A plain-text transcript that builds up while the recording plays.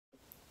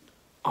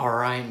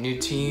Alright, new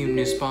team,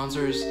 new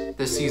sponsors.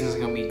 This season's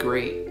gonna be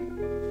great.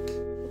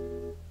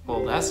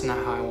 Well, that's not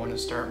how I want to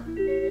start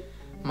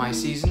my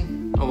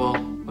season. Oh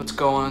well, let's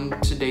go on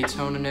to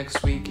Daytona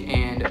next week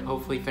and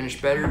hopefully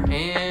finish better.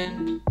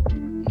 And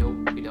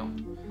nope, we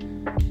don't.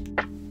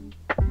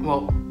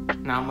 Well,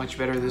 not much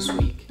better this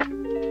week.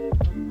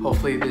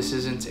 Hopefully this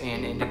isn't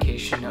an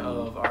indication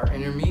of our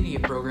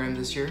intermediate program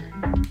this year.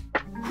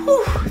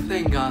 Whew,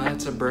 thank God,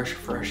 that's a breath of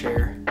fresh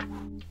air.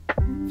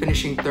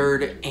 Finishing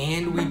third,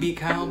 and we beat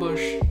Kyle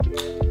Busch.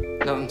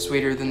 Nothing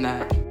sweeter than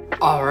that.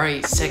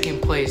 Alright,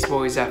 second place,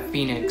 boys, at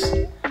Phoenix.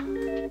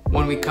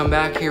 When we come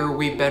back here,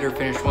 we better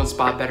finish one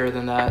spot better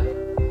than that.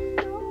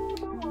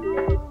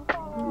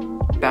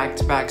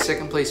 Back-to-back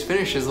second place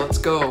finishes, let's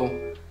go.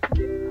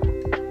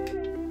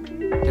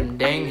 Them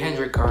dang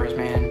Hendrick cars,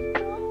 man.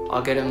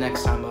 I'll get them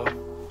next time, though.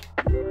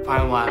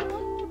 Final lap.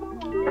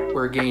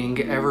 We're gaining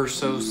ever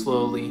so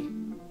slowly.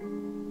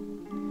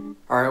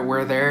 Alright,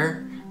 we're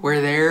there.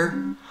 We're there.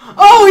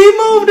 Oh, he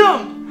moved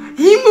him!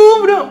 He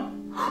moved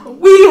him!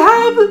 We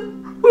have a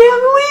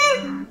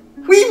lead!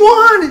 We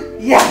won!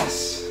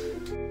 Yes!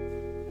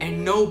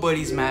 And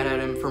nobody's mad at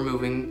him for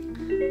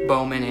moving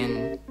Bowman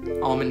and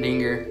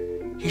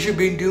Allmendinger. He should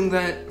be doing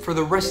that for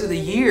the rest of the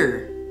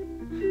year.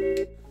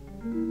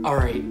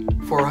 Alright,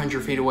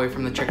 400 feet away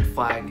from the checkered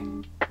flag.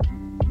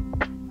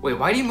 Wait,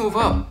 why do you move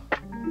up?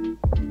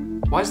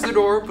 Why is the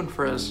door open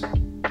for us?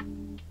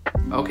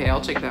 Okay,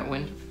 I'll take that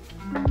win.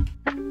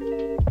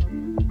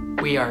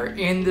 We are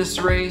in this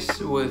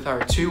race with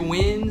our 2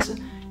 wins,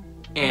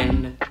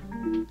 and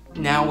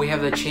now we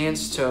have the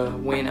chance to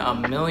win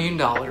 $1 million.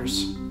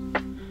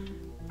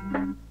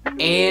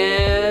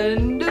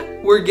 And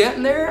we're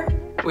getting there.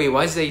 Wait,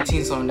 why is the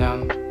 18 slowing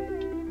down?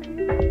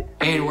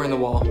 And we're in the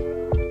wall.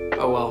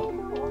 Oh well.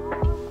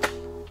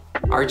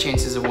 Our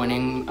chances of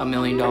winning $1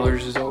 million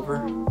is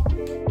over.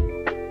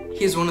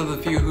 He's one of the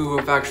few who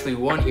have actually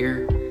won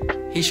here.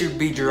 He should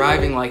be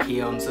driving like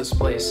he owns this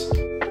place.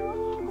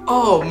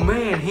 Oh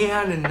man, he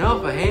had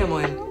enough of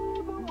Hamlin.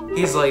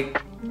 He's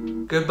like,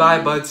 goodbye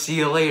bud, see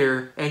you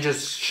later, and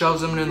just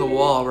shoves him in the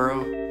wall,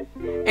 bro.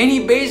 And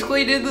he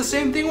basically did the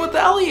same thing with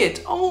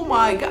Elliott. Oh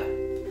my god.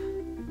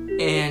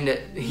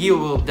 And he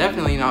will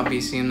definitely not be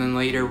seeing them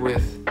later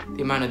with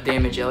the amount of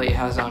damage Elliott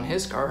has on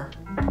his car.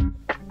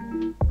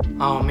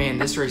 Oh man,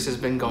 this race has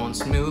been going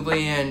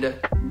smoothly, and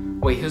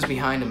wait, who's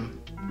behind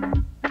him?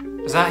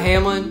 Is that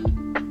Hamlin?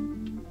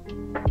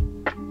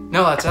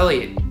 No, that's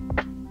Elliott.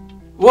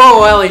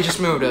 Whoa, Elliott just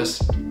moved us.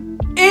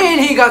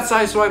 And he got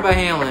sideswiped by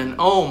Hamlin.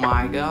 Oh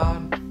my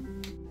god.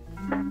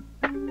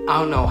 I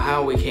don't know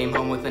how we came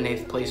home with an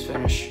 8th place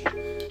finish.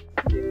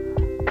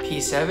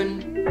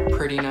 P7,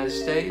 pretty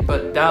nice day,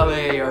 but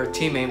Dale, our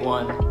teammate,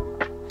 won.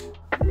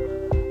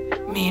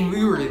 Man,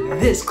 we were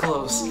this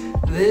close.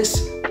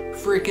 This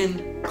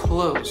freaking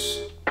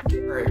close.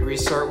 Alright,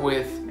 restart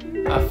with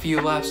a few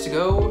laps to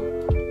go,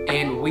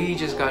 and we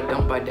just got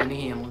dumped by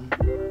Denny Hamlin.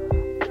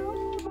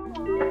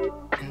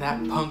 And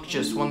that punk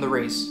just won the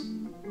race.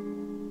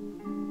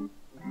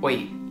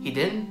 Wait, he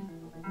didn't?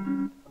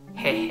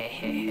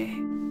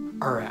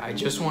 Hehehe. Alright, I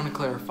just want to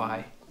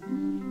clarify.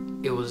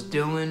 It was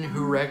Dylan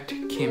who wrecked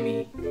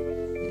Kimmy,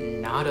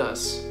 not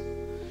us.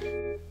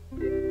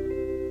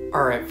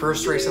 Alright,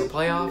 first race of the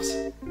playoffs,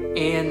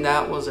 and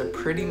that was a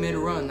pretty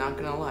mid-run, not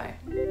gonna lie.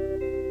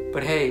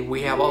 But hey,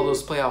 we have all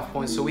those playoff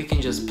points, so we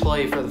can just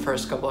play for the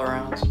first couple of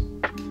rounds.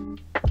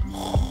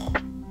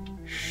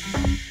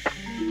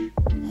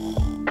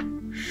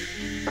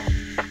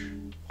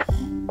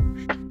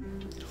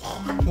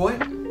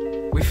 What?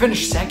 We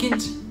finished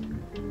second?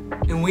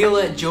 And we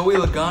let Joey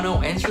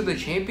Logano enter the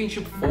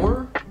championship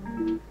 4?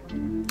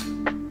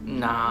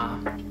 Nah.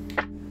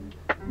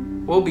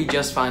 We'll be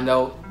just fine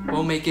though.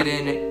 We'll make it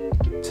in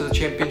to the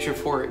championship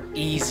 4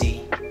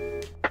 easy.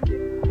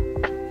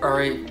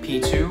 Alright,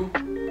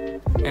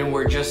 P2. And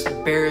we're just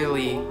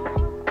barely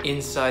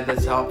inside the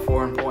top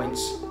 4 in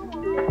points.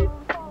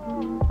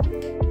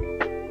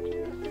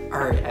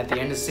 Alright, at the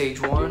end of stage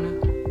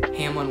 1,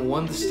 Hamlin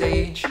won the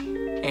stage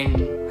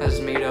and has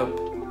made up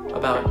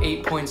about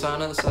 8 points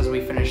on us as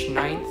we finished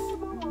 9th.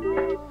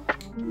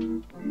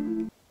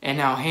 And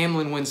now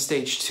Hamlin wins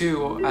stage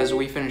 2 as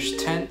we finished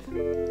 10th.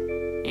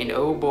 And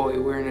oh boy,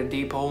 we're in a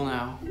deep hole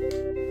now.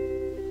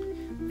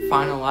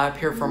 Final lap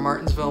here for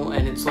Martinsville,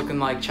 and it's looking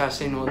like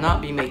Chastain will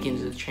not be making it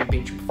to the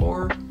championship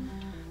 4.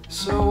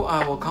 So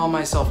I will calm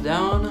myself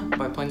down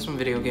by playing some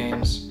video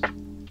games.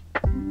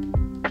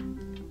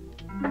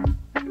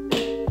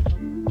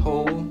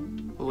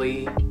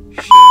 Holy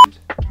shit.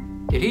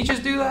 Did he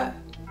just do that?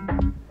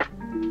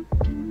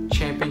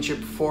 Championship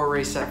 4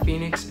 race at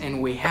Phoenix,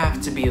 and we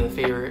have to be the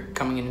favorite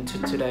coming into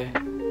today.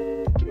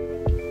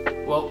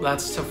 Well,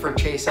 that's tough for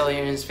Chase Elliott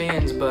and his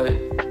fans, but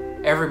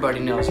everybody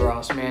knows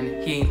Ross,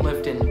 man. He ain't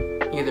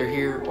lifting either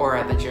here or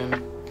at the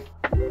gym.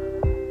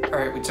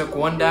 Alright, we took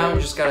 1 down,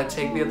 just gotta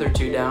take the other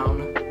 2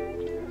 down.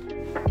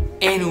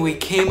 And we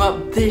came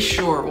up this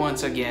short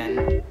once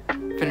again.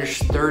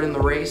 Finished 3rd in the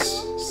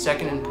race,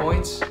 2nd in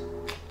points.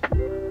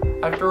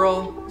 After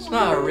all, it's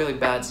not a really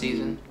bad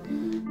season.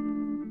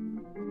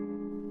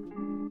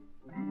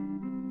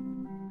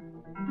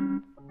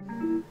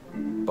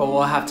 but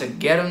we'll have to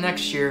get him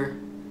next year,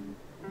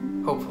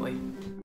 hopefully.